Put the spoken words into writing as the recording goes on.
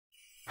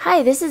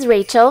Hi, this is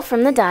Rachel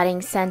from the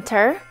Dotting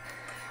Center.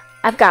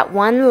 I've got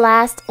one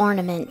last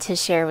ornament to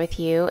share with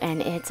you,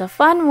 and it's a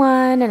fun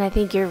one, and I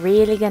think you're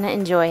really going to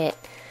enjoy it.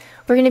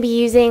 We're going to be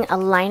using a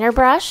liner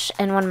brush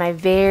and one of my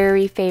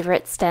very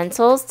favorite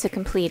stencils to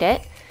complete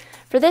it.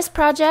 For this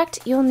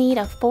project, you'll need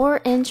a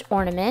 4-inch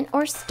ornament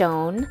or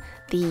stone,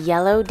 the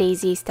yellow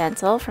daisy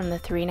stencil from the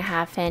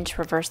 3.5-inch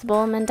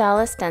reversible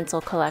mandala stencil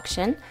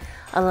collection,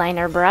 a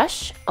liner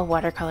brush, a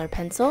watercolor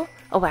pencil,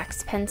 a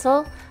wax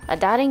pencil, a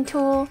dotting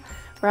tool.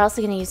 We're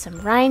also going to use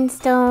some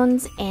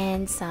rhinestones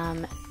and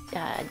some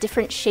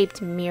different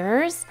shaped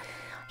mirrors.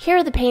 Here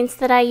are the paints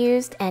that I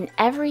used, and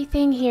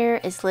everything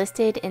here is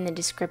listed in the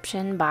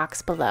description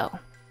box below.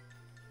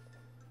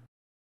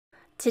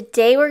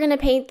 Today we're going to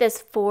paint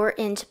this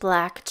 4-inch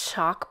black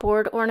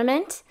chalkboard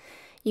ornament.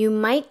 You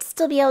might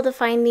still be able to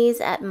find these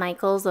at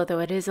Michael's, although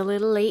it is a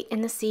little late in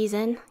the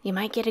season. You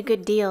might get a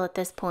good deal at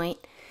this point.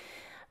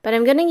 But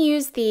I'm going to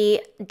use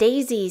the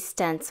daisy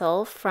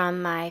stencil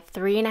from my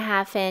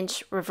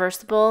 3.5-inch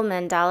reversible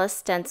mandala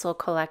stencil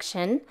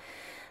collection.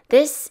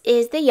 This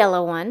is the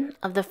yellow one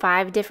of the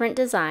 5 different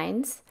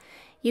designs.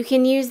 You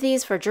can use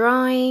these for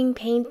drawing,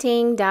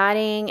 painting,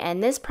 dotting,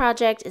 and this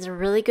project is a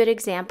really good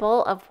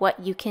example of what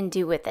you can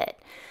do with it.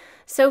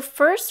 So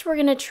first we're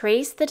going to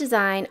trace the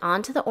design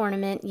onto the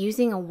ornament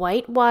using a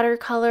white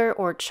watercolor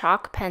or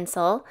chalk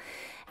pencil.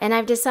 And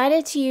I've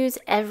decided to use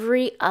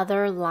every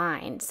other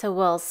line. So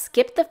we'll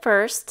skip the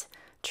first,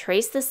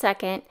 trace the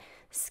second,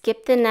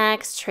 skip the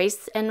next,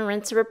 trace and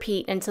rinse and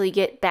repeat until you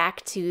get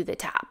back to the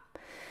top.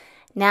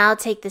 Now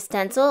take the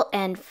stencil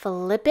and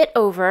flip it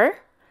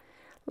over.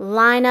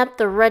 Line up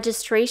the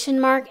registration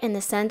mark in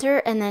the center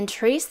and then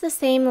trace the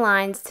same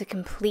lines to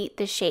complete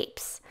the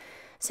shapes.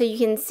 So you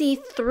can see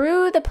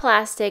through the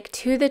plastic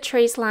to the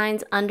trace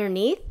lines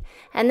underneath,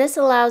 and this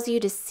allows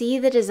you to see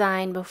the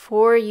design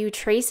before you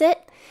trace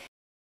it.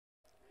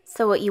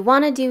 So what you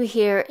want to do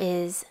here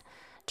is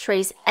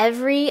trace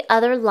every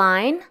other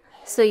line.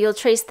 So you'll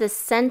trace the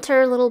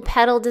center little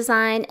petal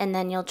design, and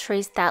then you'll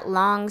trace that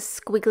long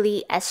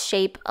squiggly S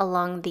shape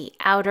along the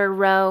outer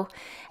row,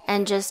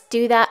 and just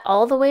do that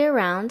all the way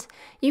around.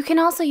 You can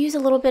also use a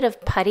little bit of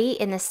putty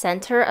in the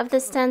center of the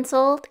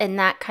stencil, and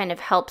that kind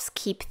of helps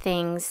keep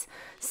things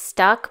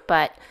stuck,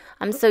 but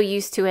I'm so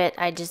used to it,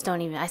 I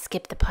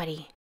skip the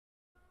putty.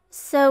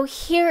 So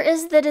here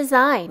is the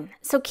design.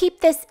 So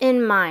keep this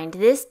in mind.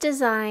 This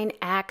design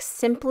acts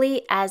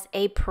simply as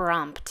a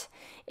prompt.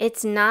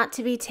 It's not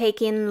to be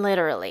taken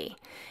literally.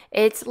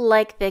 It's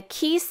like the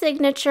key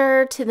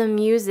signature to the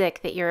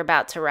music that you're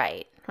about to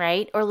write,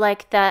 right? Or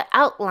like the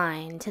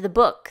outline to the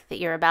book that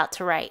you're about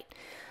to write.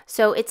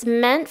 So it's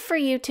meant for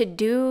you to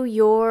do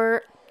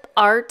your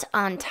art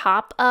on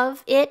top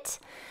of it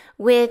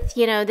with,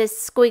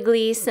 this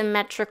squiggly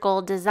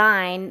symmetrical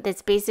design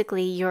that's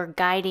basically your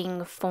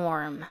guiding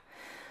form.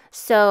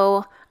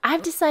 So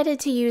I've decided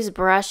to use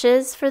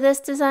brushes for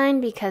this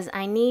design because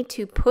I need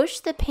to push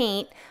the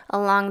paint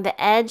along the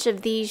edge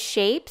of these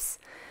shapes.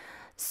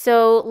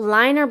 So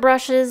liner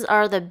brushes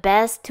are the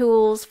best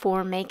tools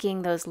for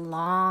making those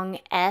long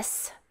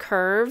S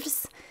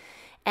curves.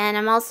 And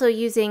I'm also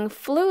using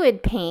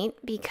fluid paint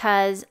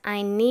because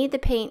I need the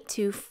paint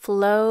to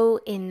flow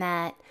in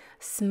that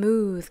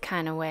smooth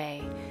kind of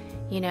way.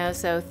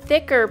 So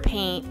thicker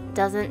paint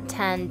doesn't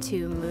tend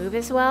to move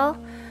as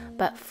well,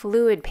 but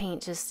fluid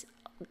paint just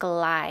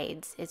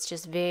glides. It's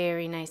just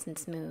very nice and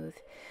smooth.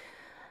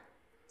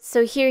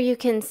 So here you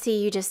can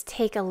see you just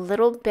take a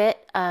little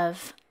bit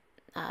of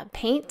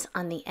paint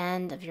on the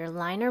end of your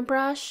liner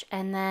brush,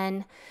 and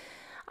then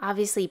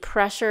obviously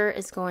pressure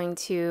is going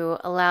to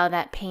allow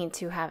that paint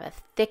to have a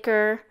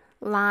thicker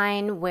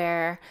line,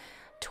 where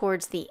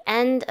towards the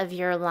end of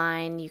your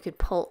line you could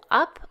pull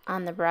up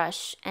on the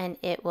brush and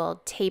it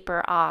will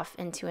taper off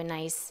into a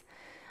nice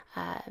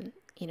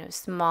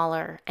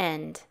smaller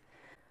end.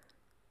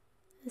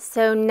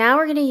 So now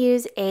we're going to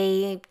use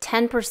a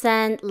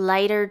 10%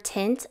 lighter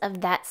tint of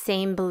that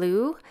same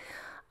blue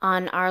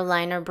on our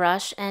liner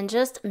brush and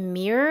just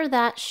mirror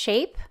that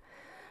shape.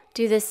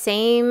 Do the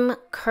same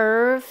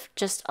curve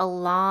just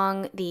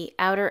along the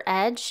outer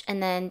edge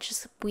and then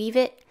just weave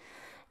it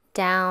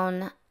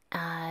down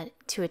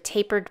to a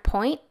tapered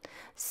point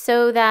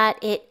so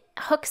that it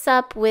hooks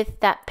up with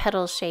that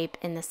petal shape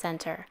in the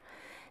center.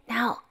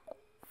 Now,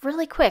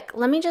 really quick,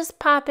 let me just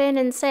pop in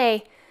and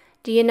say,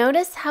 do you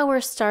notice how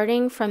we're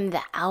starting from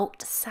the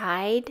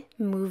outside,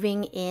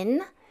 moving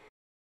in?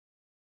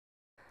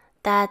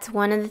 That's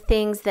one of the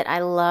things that I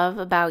love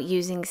about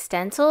using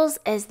stencils,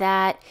 is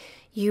that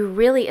you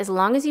really, as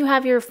long as you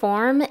have your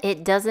form,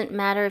 it doesn't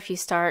matter if you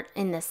start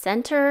in the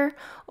center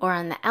or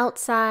on the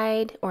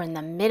outside or in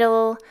the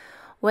middle.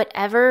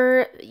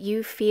 Whatever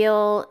you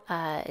feel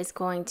is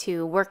going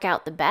to work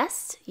out the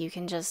best, you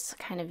can just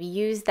kind of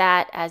use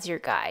that as your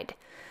guide.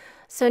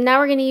 So now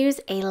we're going to use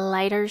a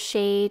lighter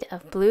shade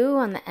of blue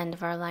on the end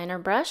of our liner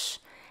brush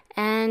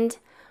and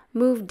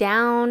move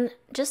down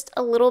just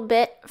a little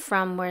bit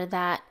from where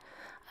that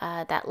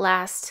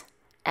last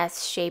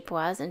S shape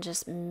was, and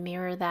just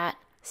mirror that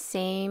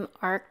same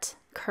arced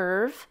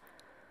curve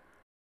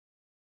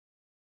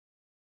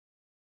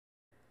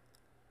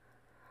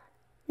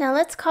Now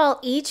let's call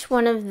each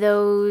one of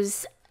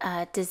those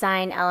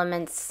design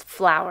elements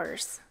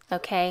flowers,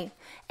 okay?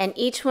 And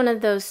each one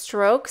of those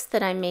strokes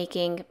that I'm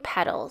making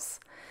petals.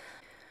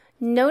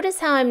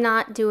 Notice how I'm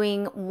not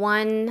doing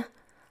the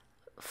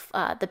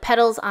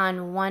petals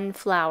on one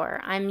flower.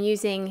 I'm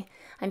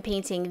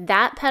painting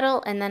that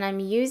petal, and then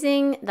I'm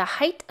using the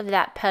height of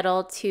that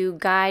petal to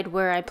guide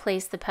where I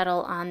place the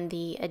petal on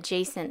the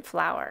adjacent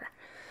flower.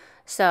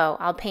 So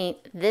I'll paint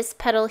this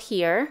petal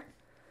here,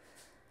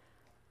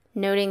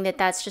 noting that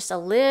that's just a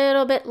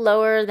little bit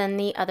lower than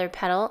the other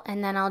petal,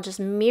 and then I'll just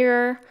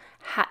mirror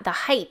the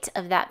height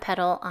of that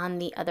petal on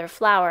the other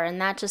flower, and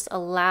that just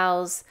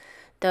allows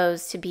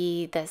those to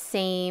be the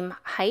same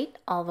height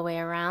all the way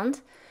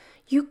around.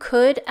 You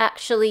could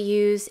actually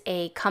use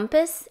a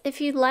compass if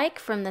you'd like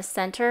from the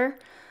center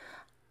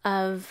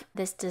of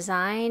this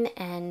design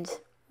and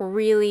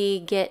really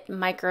get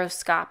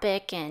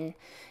microscopic and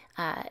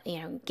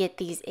get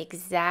these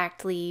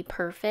exactly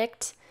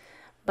perfect.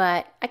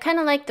 But I kind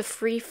of like the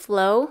free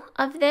flow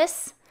of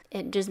this.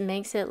 It just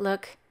makes it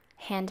look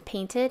hand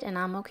painted, and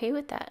I'm okay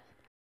with that.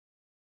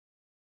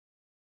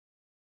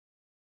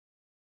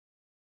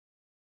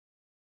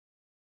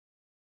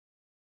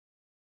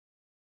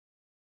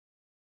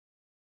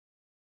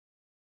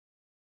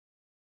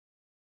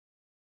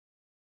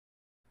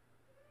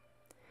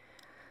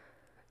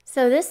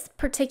 So this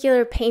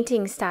particular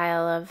painting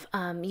style of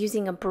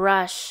using a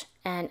brush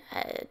and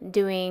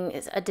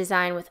doing a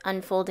design with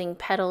unfolding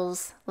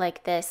petals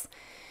like this,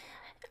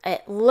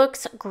 it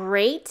looks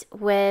great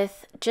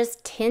with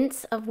just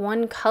tints of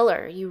one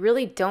color. You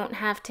really don't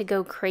have to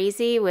go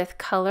crazy with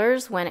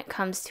colors when it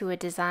comes to a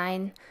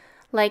design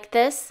like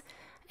this.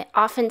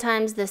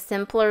 Oftentimes the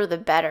simpler the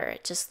better.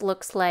 It just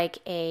looks like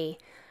a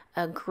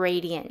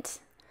gradient.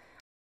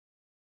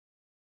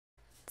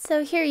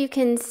 So here you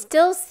can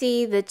still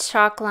see the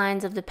chalk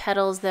lines of the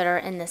petals that are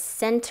in the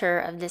center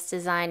of this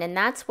design, and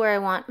that's where I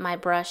want my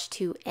brush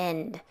to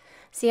end.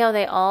 See how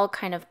they all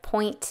kind of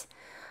point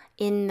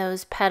in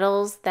those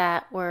petals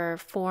that were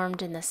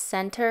formed in the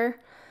center?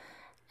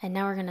 And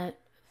now we're going to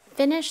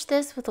finish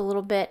this with a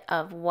little bit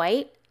of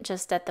white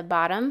just at the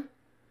bottom.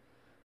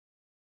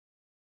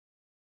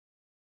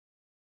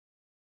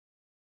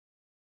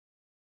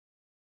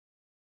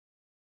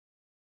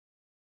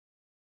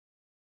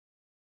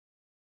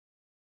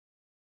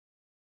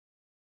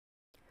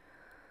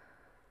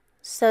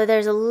 So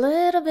there's a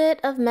little bit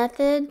of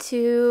method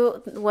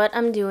to what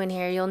I'm doing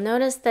here. You'll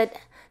notice that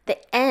the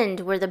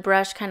end where the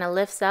brush kind of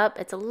lifts up,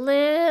 it's a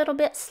little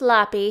bit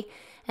sloppy.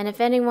 And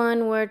if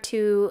anyone were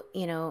to,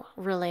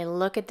 really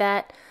look at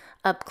that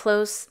up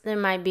close, there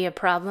might be a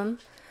problem.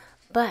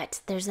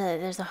 But there's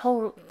a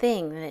whole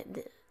thing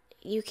that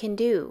you can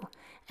do.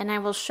 And I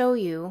will show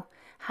you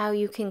how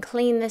you can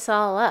clean this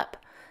all up.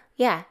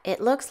 Yeah,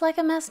 it looks like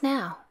a mess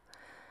now,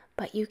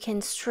 but you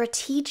can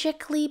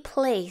strategically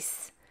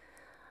place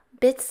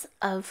bits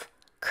of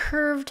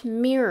curved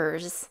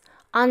mirrors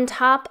on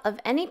top of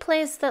any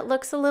place that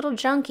looks a little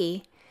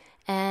junky,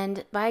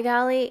 and by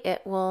golly,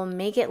 it will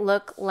make it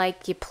look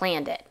like you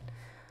planned it.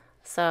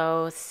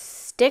 So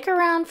stick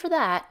around for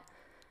that,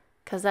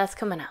 because that's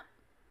coming up.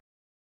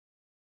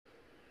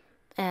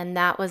 And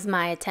that was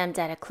my attempt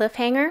at a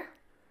cliffhanger.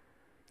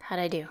 How'd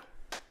I do?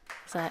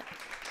 Is that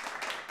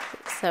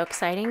so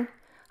exciting?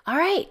 All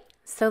right,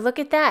 so look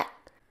at that.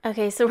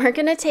 Okay, so we're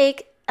gonna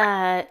take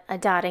a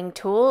dotting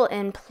tool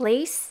and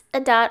place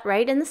a dot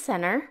right in the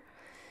center.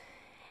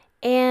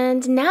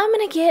 And now I'm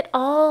going to get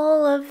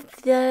all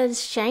of the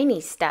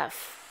shiny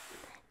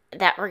stuff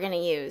that we're going to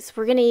use.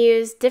 We're going to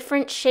use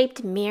different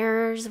shaped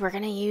mirrors. We're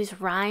going to use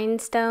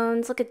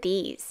rhinestones. Look at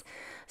these.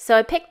 So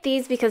I picked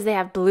these because they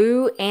have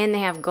blue and they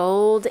have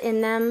gold in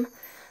them.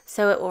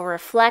 So it will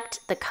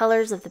reflect the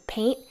colors of the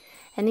paint.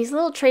 And these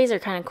little trays are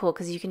kind of cool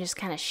because you can just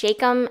kind of shake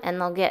them and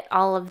they'll get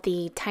all of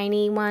the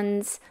tiny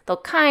ones. They'll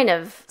kind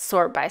of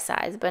sort by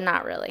size, but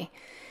not really.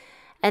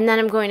 And then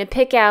I'm going to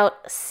pick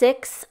out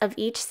 6 of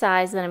each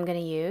size that I'm going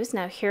to use.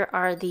 Now here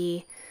are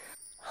the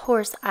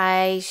horse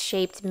eye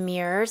shaped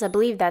mirrors. I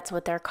believe that's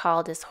what they're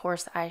called, is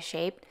horse eye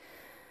shaped.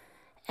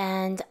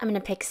 And I'm going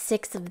to pick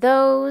 6 of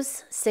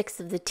those, 6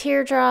 of the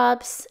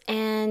teardrops,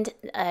 and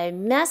I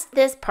messed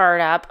this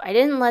part up. I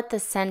didn't let the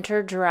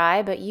center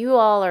dry, but you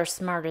all are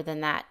smarter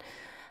than that.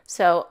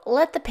 So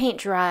let the paint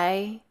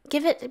dry,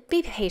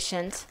 be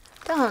patient.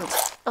 Don't,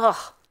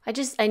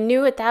 I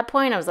knew at that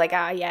point, I was like,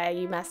 yeah,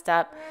 you messed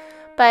up.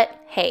 But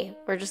hey,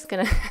 we're just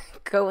gonna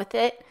go with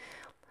it.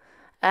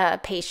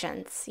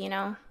 Patience,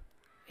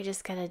 We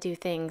just gotta do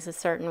things a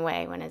certain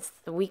way when it's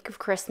the week of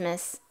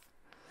Christmas.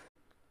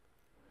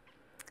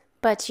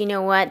 But you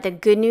know what? The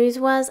good news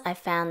was I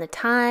found the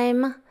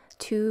time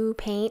to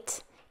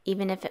paint,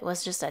 even if it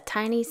was just a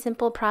tiny,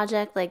 simple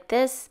project like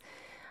this.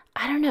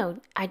 I don't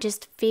know. I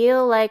just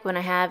feel like when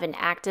I have an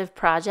active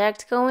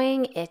project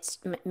going, it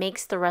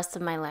makes the rest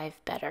of my life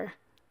better.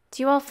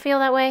 Do you all feel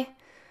that way?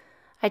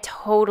 I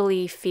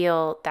totally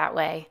feel that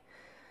way.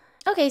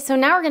 Okay, so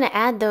now we're going to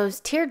add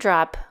those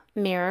teardrop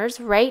mirrors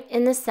right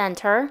in the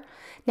center.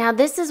 Now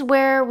this is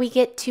where we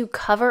get to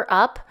cover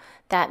up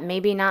that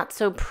maybe not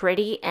so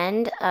pretty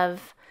end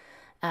of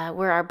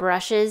where our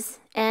brushes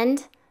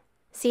end.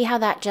 See how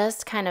that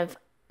just kind of,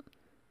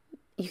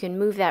 you can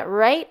move that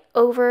right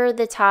over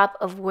the top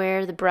of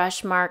where the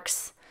brush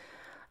marks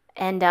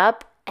end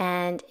up,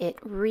 and it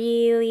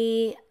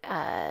really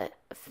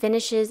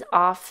finishes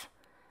off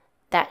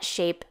that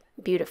shape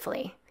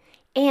beautifully.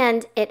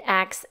 And it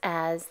acts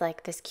as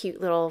like this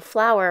cute little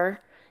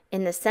flower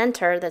in the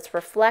center that's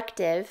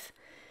reflective,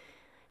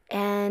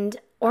 and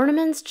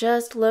ornaments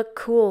just look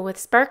cool with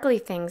sparkly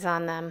things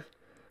on them.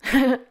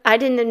 I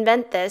didn't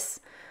invent this.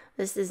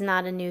 This is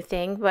not a new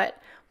thing, but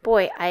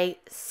boy, I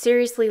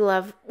seriously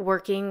love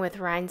working with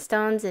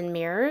rhinestones and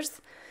mirrors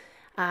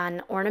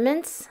on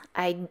ornaments.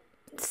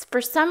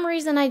 For some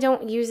reason, I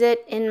don't use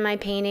it in my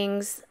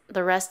paintings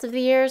the rest of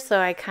the year, so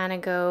I kind of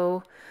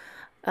go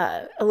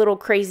a little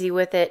crazy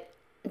with it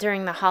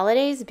during the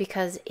holidays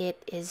because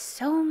it is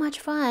so much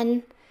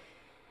fun,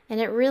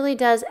 and it really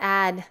does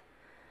add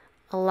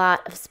a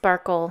lot of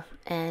sparkle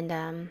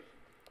and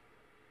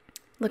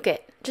look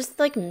at just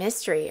like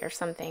mystery or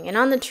something. And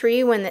on the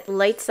tree, when it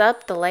lights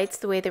up, the lights,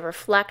 the way they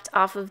reflect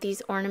off of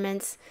these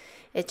ornaments,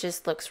 it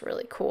just looks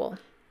really cool.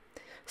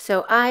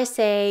 So I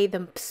say the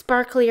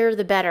sparklier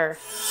the better.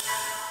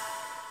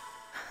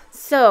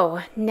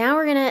 So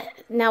now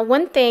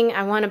one thing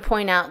I want to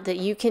point out that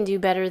you can do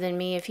better than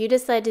me if you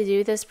decide to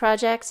do this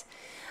project,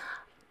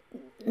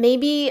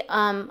 maybe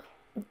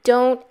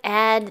don't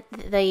add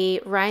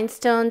the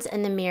rhinestones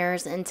and the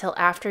mirrors until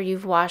after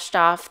you've washed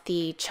off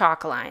the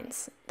chalk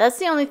lines. That's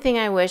the only thing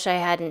I wish I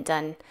hadn't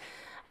done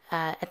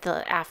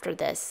after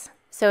this.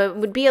 So it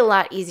would be a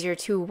lot easier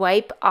to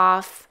wipe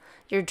off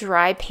your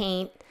dry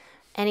paint,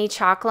 any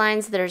chalk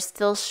lines that are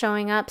still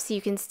showing up, so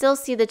you can still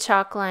see the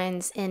chalk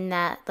lines in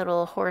that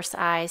little horse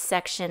eye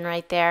section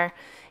right there.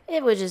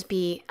 It would just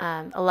be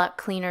a lot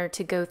cleaner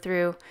to go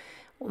through,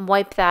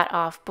 wipe that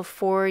off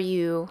before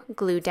you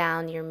glue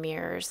down your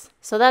mirrors.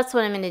 So that's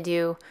what I'm going to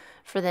do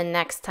for the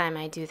next time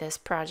I do this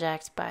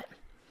project. But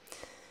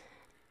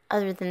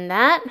other than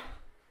that,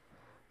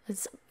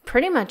 it's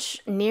pretty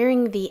much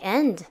nearing the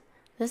end.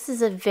 This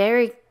is a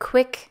very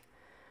quick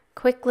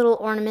little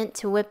ornament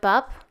to whip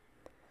up.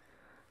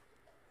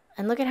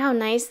 And look at how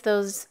nice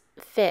those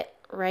fit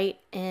right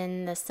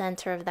in the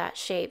center of that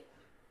shape.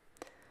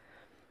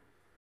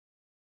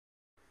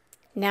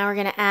 Now we're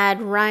going to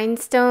add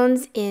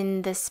rhinestones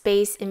in the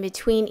space in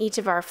between each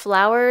of our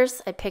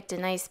flowers. I picked a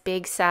nice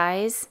big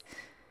size.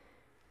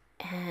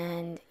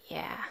 And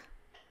yeah,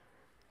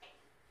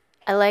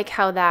 I like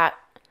how that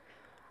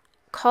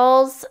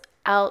calls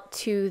out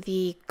to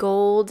the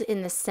gold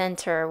in the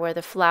center where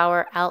the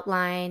flower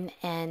outline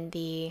and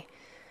the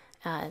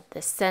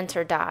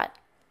center dot.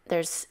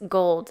 There's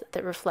gold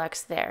that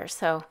reflects there.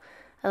 So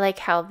I like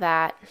how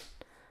that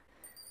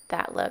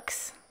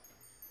looks.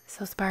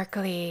 So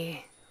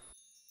sparkly.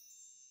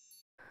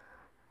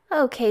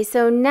 Okay,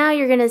 so now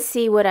you're going to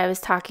see what I was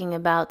talking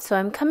about. So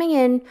I'm coming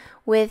in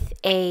with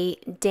a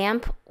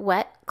damp,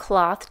 wet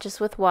cloth,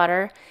 just with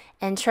water,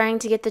 and trying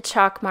to get the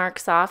chalk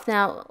marks off.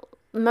 Now,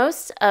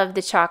 most of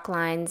the chalk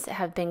lines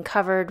have been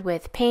covered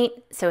with paint,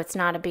 so it's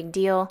not a big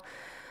deal.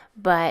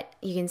 But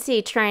you can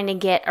see trying to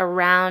get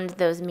around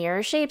those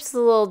mirror shapes is a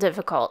little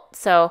difficult.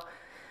 So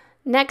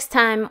next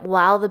time,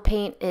 while the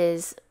paint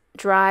is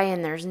dry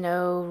and there's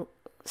no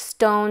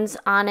stones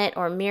on it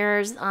or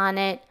mirrors on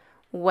it,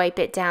 wipe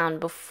it down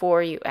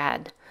before you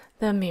add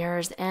the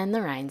mirrors and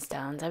the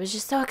rhinestones. I was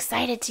just so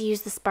excited to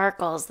use the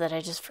sparkles that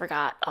I just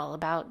forgot all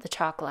about the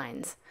chalk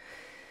lines.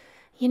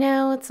 You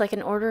know, it's like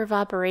an order of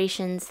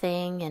operations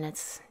thing, and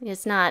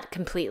it's not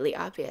completely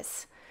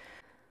obvious.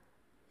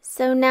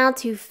 So now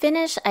to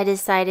finish, I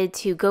decided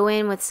to go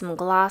in with some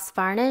gloss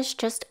varnish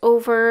just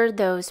over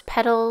those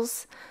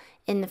petals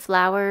in the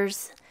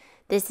flowers.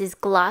 This is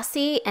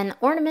glossy and the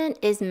ornament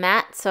is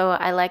matte, so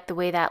I like the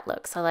way that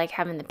looks. I like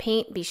having the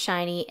paint be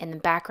shiny and the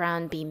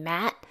background be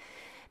matte.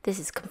 This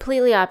is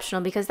completely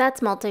optional because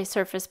that's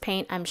multi-surface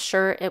paint. I'm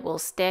sure it will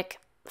stick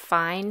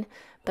fine,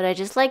 but I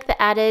just like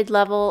the added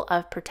level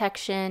of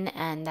protection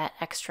and that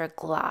extra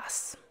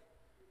gloss.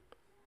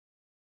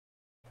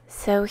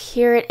 So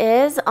here it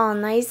is, all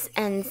nice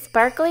and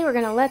sparkly. We're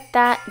going to let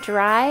that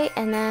dry,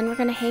 and then we're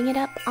going to hang it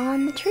up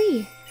on the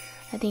tree.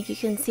 I think you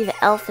can see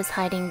the elf is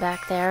hiding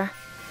back there.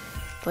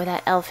 Boy,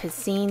 that elf has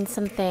seen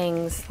some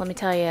things, let me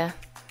tell you,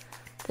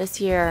 this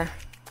year.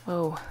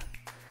 Whoa.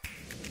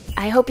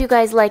 I hope you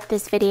guys liked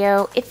this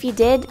video. If you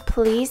did,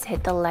 please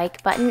hit the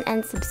like button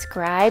and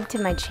subscribe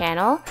to my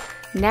channel.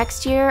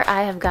 Next year,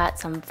 I have got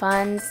some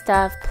fun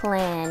stuff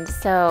planned,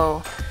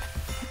 so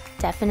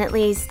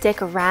definitely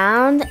stick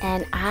around,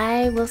 and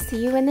I will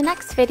see you in the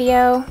next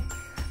video.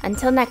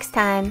 Until next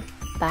time,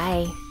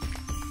 bye.